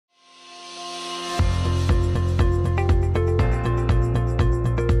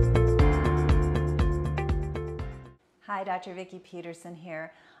Dr. Vicki Peterson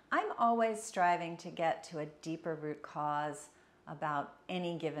here. I'm always striving to get to a deeper root cause about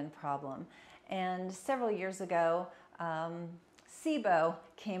any given problem. And several years ago, SIBO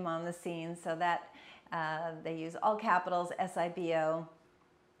came on the scene, so that they use all capitals, SIBO.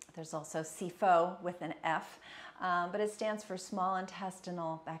 There's also SIFO with an F, but it stands for small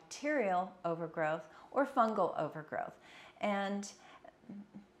intestinal bacterial overgrowth or fungal overgrowth. And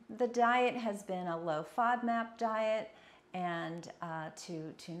the diet has been a low FODMAP diet, and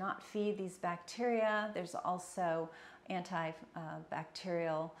to not feed these bacteria. There's also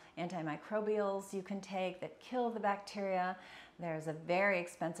antibacterial, antimicrobials you can take that kill the bacteria. There's a very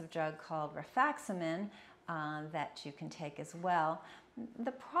expensive drug called rifaximin that you can take as well.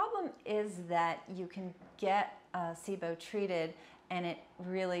 The problem is that you can get SIBO treated and it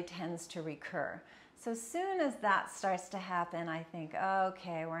really tends to recur. So as soon as that starts to happen, I think,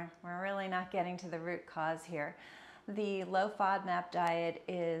 okay, we're really not getting to the root cause here. The low FODMAP diet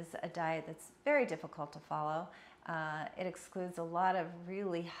is a diet that's very difficult to follow. It excludes a lot of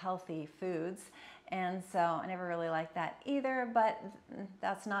really healthy foods, and so I never really liked that either, but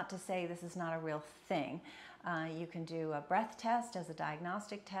that's not to say this is not a real thing. You can do a breath test as a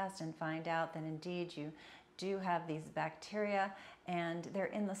diagnostic test and find out that indeed you do have these bacteria, and they're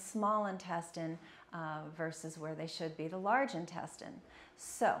in the small intestine versus where they should be, the large intestine.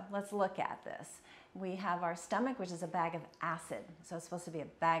 So let's look at this. We have our stomach, which is a bag of acid. So it's supposed to be a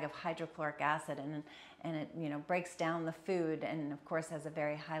bag of hydrochloric acid, and it breaks down the food, and of course has a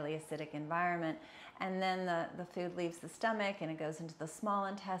very highly acidic environment. And then the food leaves the stomach and it goes into the small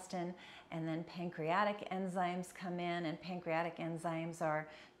intestine, and then pancreatic enzymes come in, and pancreatic enzymes are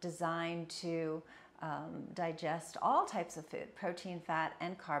designed to digest all types of food, protein, fat,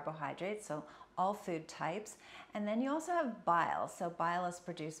 and carbohydrates, so all food types. And then you also have bile. So bile is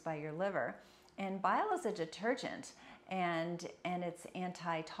produced by your liver. And bile is a detergent, and it's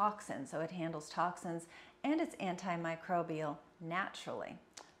antitoxin, so it handles toxins, and it's antimicrobial naturally.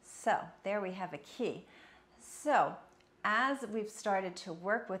 So there we have a key. So as we've started to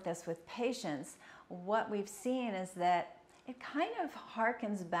work with this with patients, what we've seen is that it kind of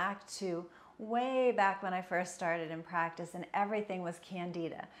harkens back to way back when I first started in practice, and everything was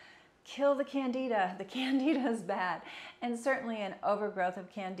candida. Kill the candida is bad. And certainly an overgrowth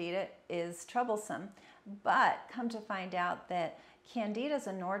of candida is troublesome, but come to find out that candida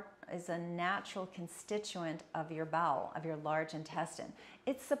is a natural constituent of your bowel, of your large intestine.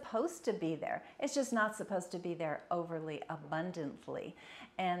 It's supposed to be there. It's just not supposed to be there overly abundantly.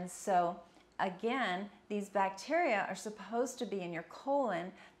 And so again, these bacteria are supposed to be in your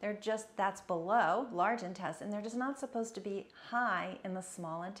colon. That's below large intestine. They're just not supposed to be high in the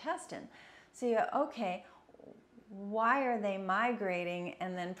small intestine. So you go, okay, why are they migrating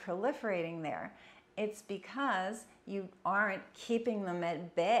and then proliferating there? It's because you aren't keeping them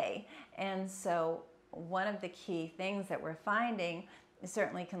at bay. And so one of the key things that we're finding, you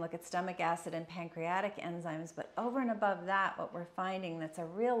certainly can look at stomach acid and pancreatic enzymes, but over and above that, what we're finding that's a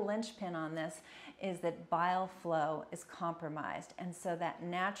real linchpin on this is that bile flow is compromised. And so that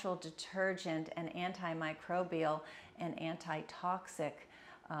natural detergent and antimicrobial and antitoxic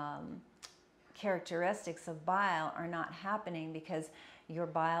characteristics of bile are not happening because your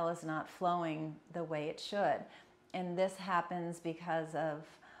bile is not flowing the way it should. And this happens because of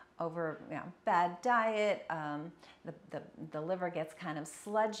bad diet, the liver gets kind of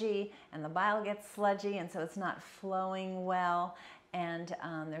sludgy and the bile gets sludgy, and so it's not flowing well. And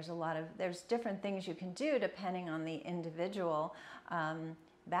there's different things you can do depending on the individual.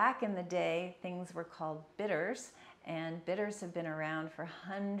 Back in the day, things were called bitters, and bitters have been around for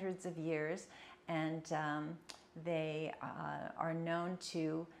hundreds of years, and they are known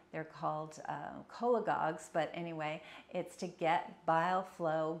to, they're called cholagogues, but anyway, it's to get bile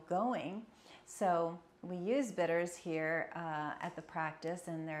flow going. So we use bitters here at the practice,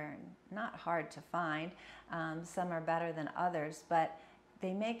 and they're not hard to find. Some are better than others, but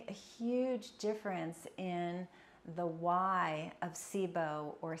they make a huge difference in the why of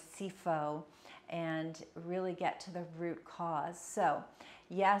SIBO or SIFO and really get to the root cause. So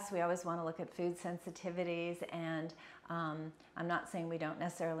yes, we always want to look at food sensitivities, and I'm not saying we don't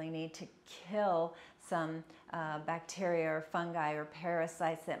necessarily need to kill some bacteria or fungi or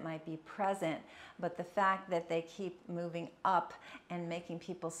parasites that might be present, but the fact that they keep moving up and making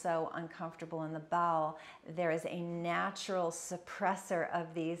people so uncomfortable in the bowel, there is a natural suppressor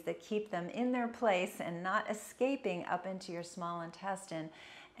of these that keep them in their place and not escaping up into your small intestine,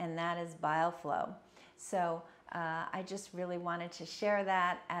 and that is bile flow. So I just really wanted to share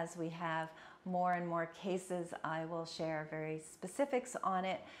that. As we have more and more cases, I will share very specifics on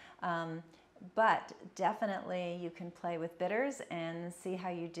it. But definitely you can play with bitters and see how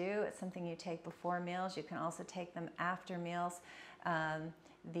you do. It's something you take before meals. You can also take them after meals.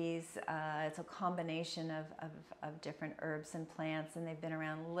 It's a combination of different herbs and plants, and they've been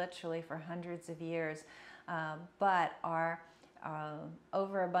around literally for hundreds of years. But our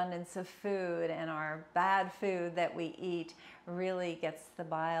overabundance of food and our bad food that we eat really gets the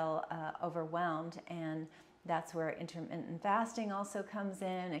bile overwhelmed, and that's where intermittent fasting also comes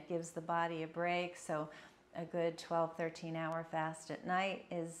in. It gives the body a break, so a good 12, 13-hour fast at night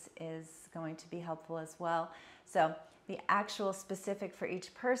is going to be helpful as well. So the actual specific for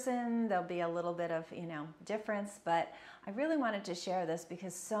each person, there'll be a little bit of, difference, but I really wanted to share this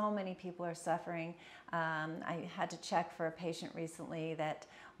because so many people are suffering. I had to check for a patient recently that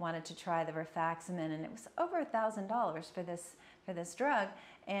wanted to try the rifaximin, and it was over $1,000 for this drug.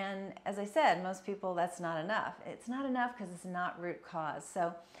 And as I said, most people, that's not enough. It's not enough because it's not root cause.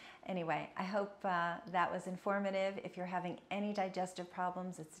 So anyway, I hope that was informative. If you're having any digestive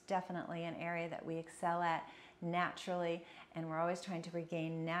problems, it's definitely an area that we excel at naturally, and we're always trying to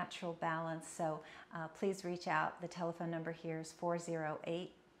regain natural balance. So please reach out. The telephone number here is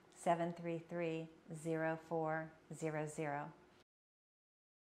 408-733-0400.